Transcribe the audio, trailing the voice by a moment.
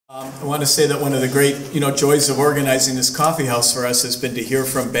I want to say that one of the great, joys of organizing this coffee house for us has been to hear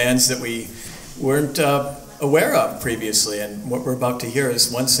from bands that we weren't aware of previously. And what we're about to hear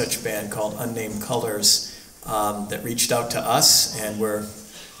is one such band called Unnamed Colors that reached out to us, and we're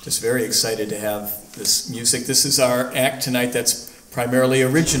just very excited to have this music. This is our act tonight that's primarily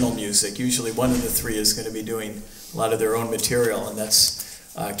original music. Usually one of the three is going to be doing a lot of their own material, and that's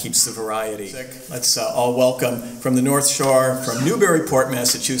keeps the variety. Let's all welcome from the North Shore, from Newburyport,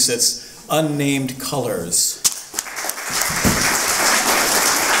 Massachusetts, Unnamed Colors.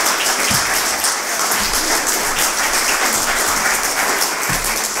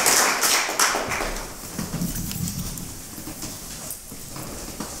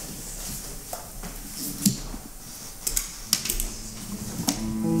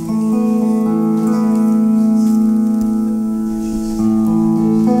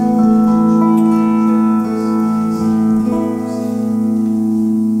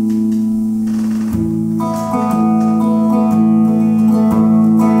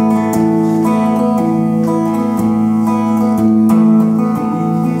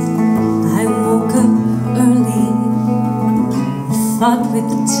 With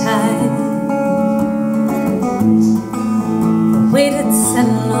the tide, the weight had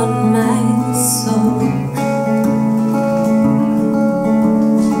settled on my soul.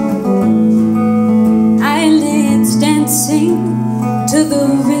 Eyelids dancing to the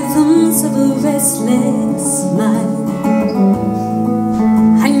rhythms of a restless mind.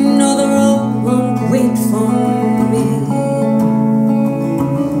 I know the road won't wait for me.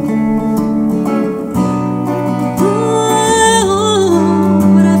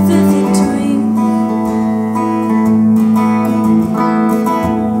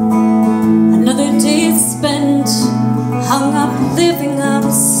 Hung up, living out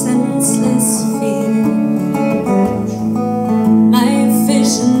a senseless fear. My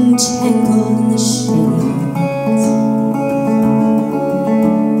vision tangled in the shades,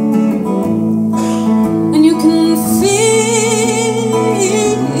 and you can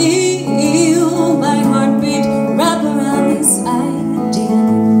feel my heartbeat wrap around this idea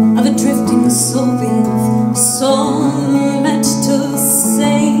of a drifting soul with so much to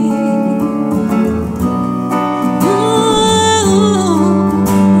say.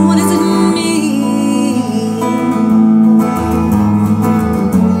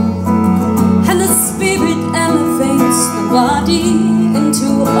 Body into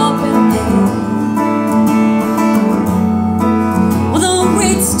open air. Well, the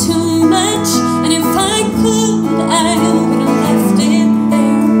weight's too much, and if I could, I would have left it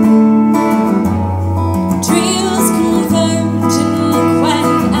there. Dreams converge in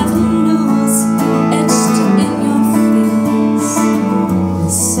quiet avenues etched in your face. The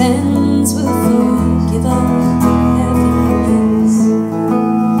sands will forgive our heaviness.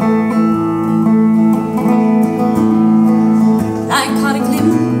 I caught a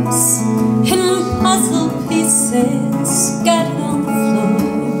glimpse in puzzle pieces scattered on the floor,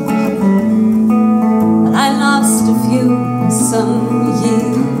 but I lost a few some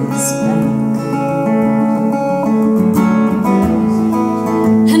years back.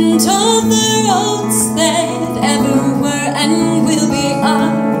 And all the roads that ever were and will be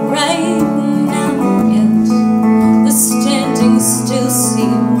are right now, yet the standing still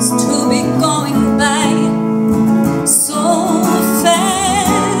seems to be going by so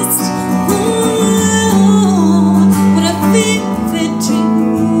fast. Ooh, what a vivid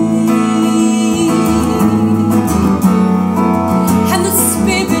dream. And the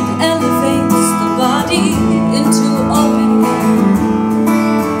spirit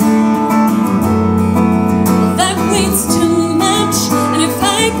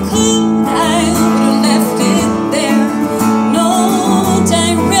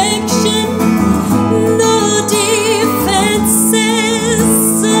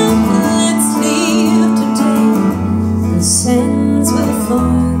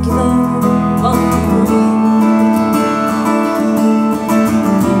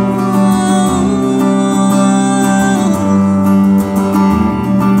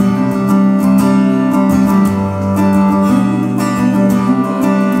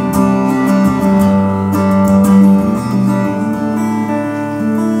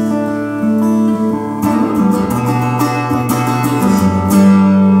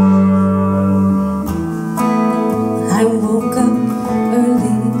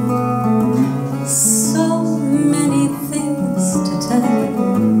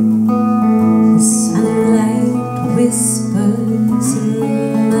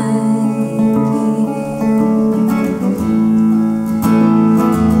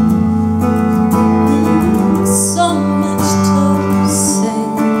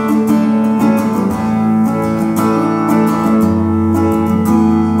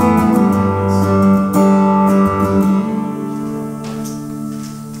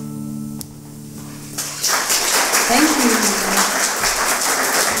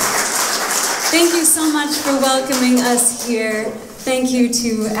Thank you so much for welcoming us here. Thank you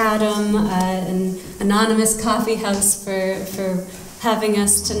to Adam and Anonymous Coffeehouse for having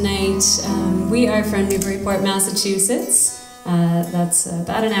us tonight. We are from Newburyport, Massachusetts. That's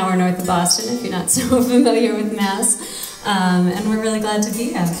about an hour north of Boston, if you're not so familiar with Mass. And we're really glad to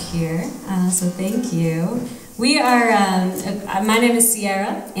be out here, so thank you. We are, my name is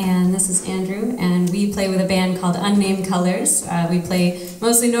Sierra, and this is Andrew, and we play with a band called Unnamed Colors. We play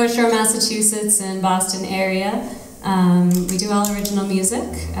mostly North Shore, Massachusetts and Boston area. We do all original music,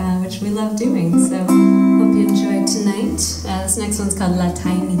 which we love doing, so hope you enjoy tonight. This next one's called La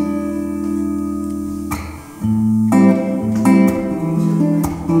Tiny.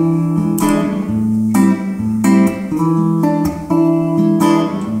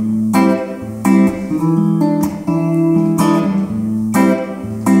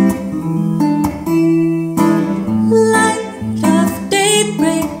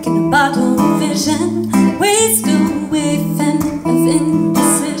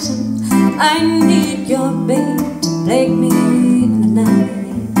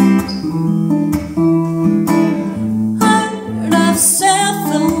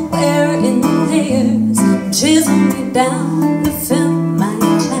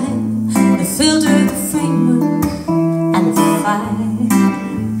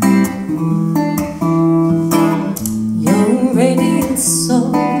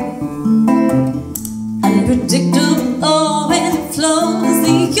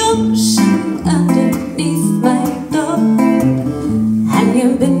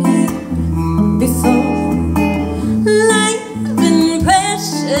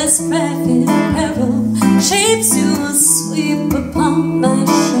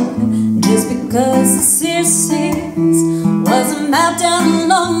 Was a map down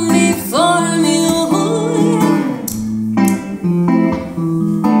long before me.